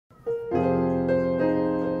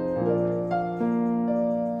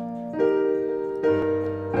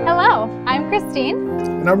Christine.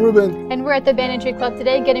 And I'm Ruben. And we're at the Banyan Tree Club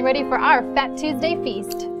today getting ready for our Fat Tuesday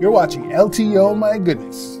feast. You're watching LTOhh, my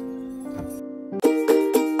goodness.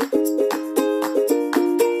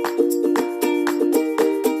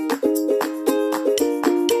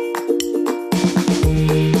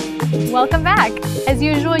 Welcome back. As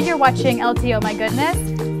usual, you're watching LTOhh, my goodness.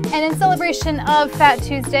 And in celebration of Fat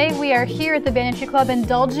Tuesday, we are here at the Banyan Tree Club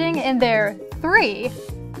indulging in their 3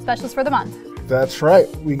 specials for the month. That's right.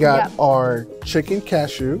 We got our chicken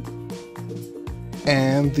cashew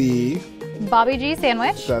and the Bobby G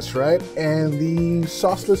sandwich. That's right. And the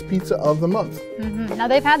sauceless pizza of the month. Now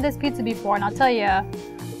they've had this pizza before, and I'll tell you,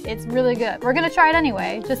 it's really good. We're gonna try it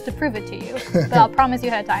anyway, just to prove it to you. But I'll promise you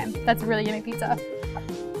ahead of time, that's really yummy pizza.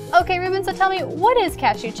 Okay, Ruben, so tell me, what is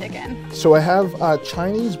cashew chicken? So I have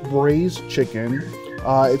Chinese braised chicken.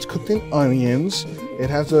 It's cooked in onions. It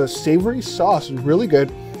has a savory sauce, it's really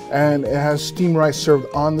good. And it has steamed rice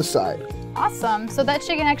served on the side. Awesome. So that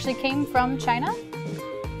chicken actually came from China?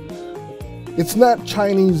 It's not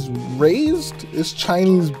Chinese raised, it's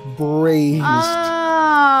Chinese braised. Oh,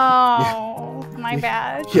 my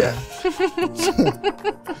bad. Yeah.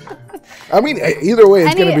 I mean, either way,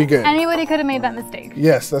 it's going to be good. Anybody could have made that mistake.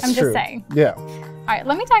 Yes, that's true. I'm just saying. Yeah. All right,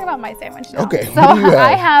 let me talk about my sandwich now. Okay, So what do you have?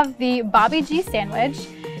 I have the Bobby G sandwich.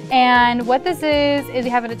 And what this is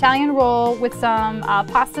you have an Italian roll with some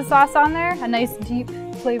pasta sauce on there, a nice deep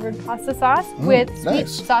flavored pasta sauce with sweet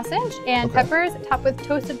sausage and peppers topped with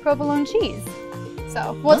toasted provolone cheese.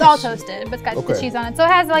 So, well, it's all toasted, but it's got the cheese on it. So it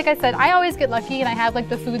has, like I said, I always get lucky and I have like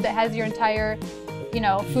the food that has your entire, you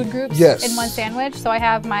know, food groups in one sandwich. So I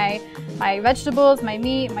have my vegetables, my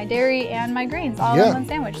meat, my dairy, and my greens all in one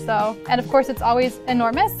sandwich. So, and of course it's always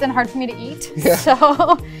enormous and hard for me to eat. Yeah.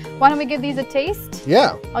 So why don't we give these a taste?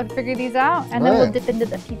 Yeah. I'll figure these out and then we'll dip into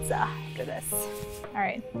the pizza after this. All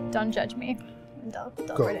right, don't judge me. Dump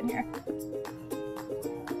right in here.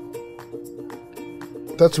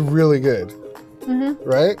 That's really good.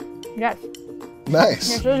 Right? Yes. Nice.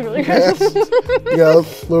 Yes, it was really good. Yeah, a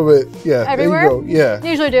little bit. Yeah. Everywhere? There you go. Yeah.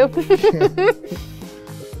 Usually do.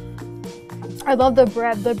 I love the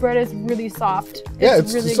bread. The bread is really soft. Yeah,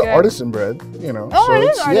 it's really just good. artisan bread, you know. Oh, so it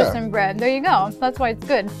is artisan bread. There you go. That's why it's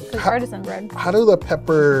good. It's artisan bread. How do the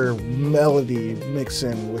pepper melody mix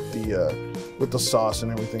in with the sauce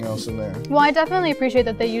and everything else in there? Well, I definitely appreciate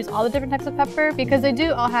that they use all the different types of pepper because they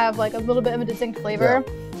do all have like a little bit of a distinct flavor.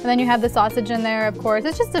 Yeah. And then you have the sausage in there, of course.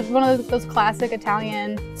 It's just one of those classic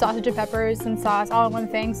Italian sausage and peppers and sauce all in one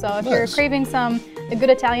thing. So if you're craving a good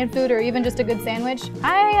Italian food or even just a good sandwich,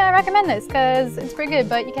 I recommend this because it's pretty good,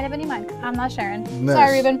 but you can't have any of mine. I'm not sharing. Nice.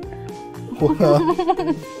 Sorry, Ruben.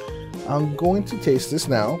 Well, I'm going to taste this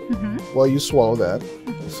now while you swallow that.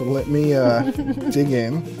 So let me dig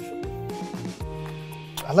in.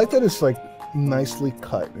 I like that it's like nicely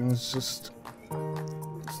cut and it's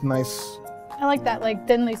nice. I like that, like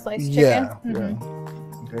thinly sliced chicken. Yeah.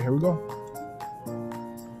 Okay, here we go.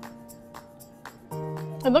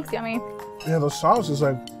 It looks yummy. Yeah, the sauce is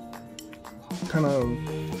like kind of.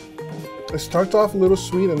 It starts off a little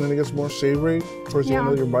sweet and then it gets more savory towards the end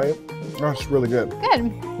of your bite. Oh, it's really good.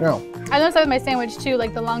 Good. Yeah. I noticed that with my sandwich too,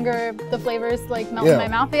 like the longer the flavors like melt in my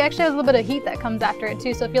mouth, they actually have a little bit of heat that comes after it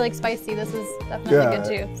too. So if you like spicy, this is definitely good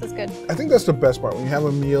too. This is good. I think that's the best part when you have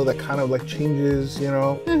a meal that kind of like changes, you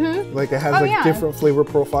know, like it has different flavor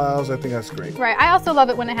profiles. I think that's great. Right. I also love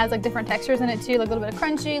it when it has like different textures in it too, like a little bit of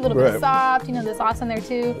crunchy, a little bit of soft. You know, the sauce in there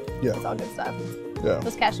too. Yeah. It's all good stuff. Yeah.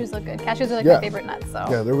 Those cashews look good. Cashews are like my favorite nuts. So.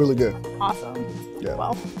 Yeah, they're really good. Awesome. Yeah.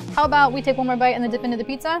 Well, how about we take one more bite and then dip into the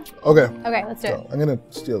pizza? Okay. Okay, let's do it. I'm gonna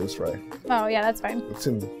steal this fry. Oh yeah, that's fine. It's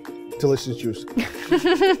in delicious juice.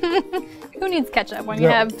 Who needs ketchup when you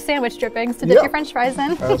have sandwich drippings to dip your French fries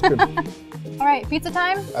in? That's good. All right, pizza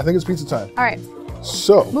time? I think it's pizza time. All right.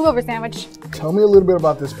 So. Move over, sandwich. Tell me a little bit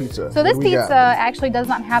about this pizza. So this pizza actually does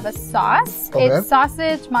not have a sauce. Okay. It's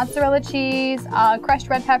sausage, mozzarella cheese, crushed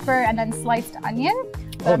red pepper, and then sliced onion.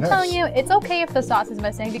 But I'm telling you, it's okay if the sauce is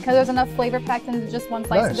missing because there's enough flavor packed into just one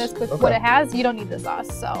slice of this with what it has. You don't need the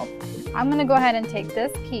sauce. So I'm gonna go ahead and take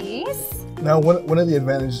this piece. Now, one of the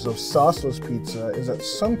advantages of sauceless pizza is that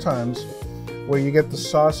sometimes where you get the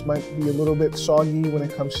sauce might be a little bit soggy when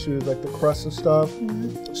it comes to like the crust and stuff.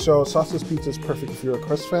 So sauceless pizza is perfect if you're a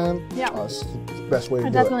crust fan. Yeah. It's the best way to do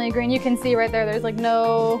it. I definitely agree. And you can see right there, there's like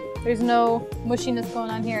there's no mushiness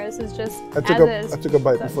going on here. This is just as is. I took a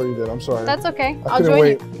bite before you did. I'm sorry. That's okay. I'll join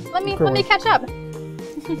you. Let me catch up.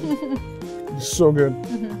 It's so good.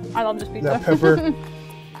 I love this pizza. That pepper.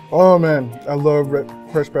 Oh man, I love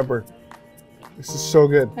fresh pepper. This is so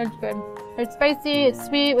good. It's good. It's spicy, it's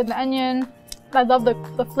sweet with the onion. I love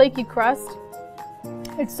the flaky crust.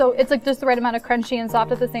 It's like just the right amount of crunchy and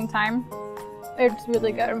soft at the same time. It's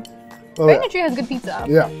really good. Oh, Banyan Tree has good pizza.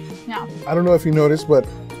 Yeah. Yeah. I don't know if you noticed, but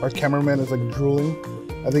our cameraman is like drooling.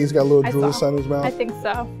 I think he's got a little drool in his mouth. I think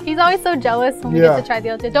so. He's always so jealous when we get to try the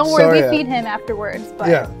LTOhh. Don't worry, we feed him afterwards. But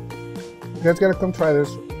yeah. You guys gotta come try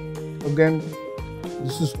this. Again,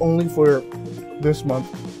 this is only for this month.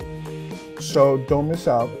 So don't miss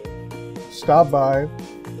out. Stop by,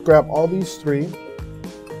 grab all these 3,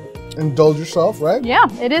 indulge yourself, right? Yeah,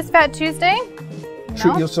 it is Fat Tuesday.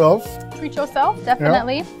 Treat yourself. Treat yourself,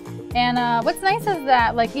 definitely. Yeah. And what's nice is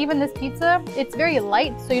that, like, even this pizza, it's very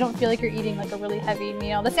light, so you don't feel like you're eating like a really heavy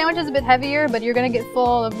meal. The sandwich is a bit heavier, but you're gonna get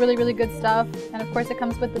full of really, really good stuff. And of course, it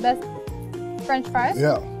comes with the best French fries.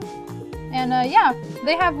 Yeah. And yeah,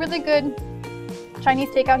 they have really good Chinese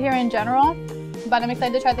takeout here in general. But I'm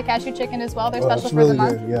excited to try the cashew chicken as well. They're special for the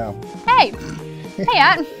month. Good, yeah. Hey, hey,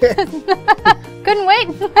 At. Couldn't wait.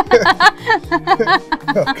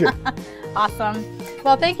 Okay. Awesome.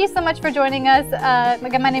 Well, thank you so much for joining us.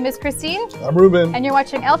 Again, my name is Christine. I'm Ruben. And you're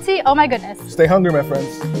watching LT. Oh my goodness. Stay hungry, my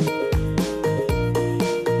friends.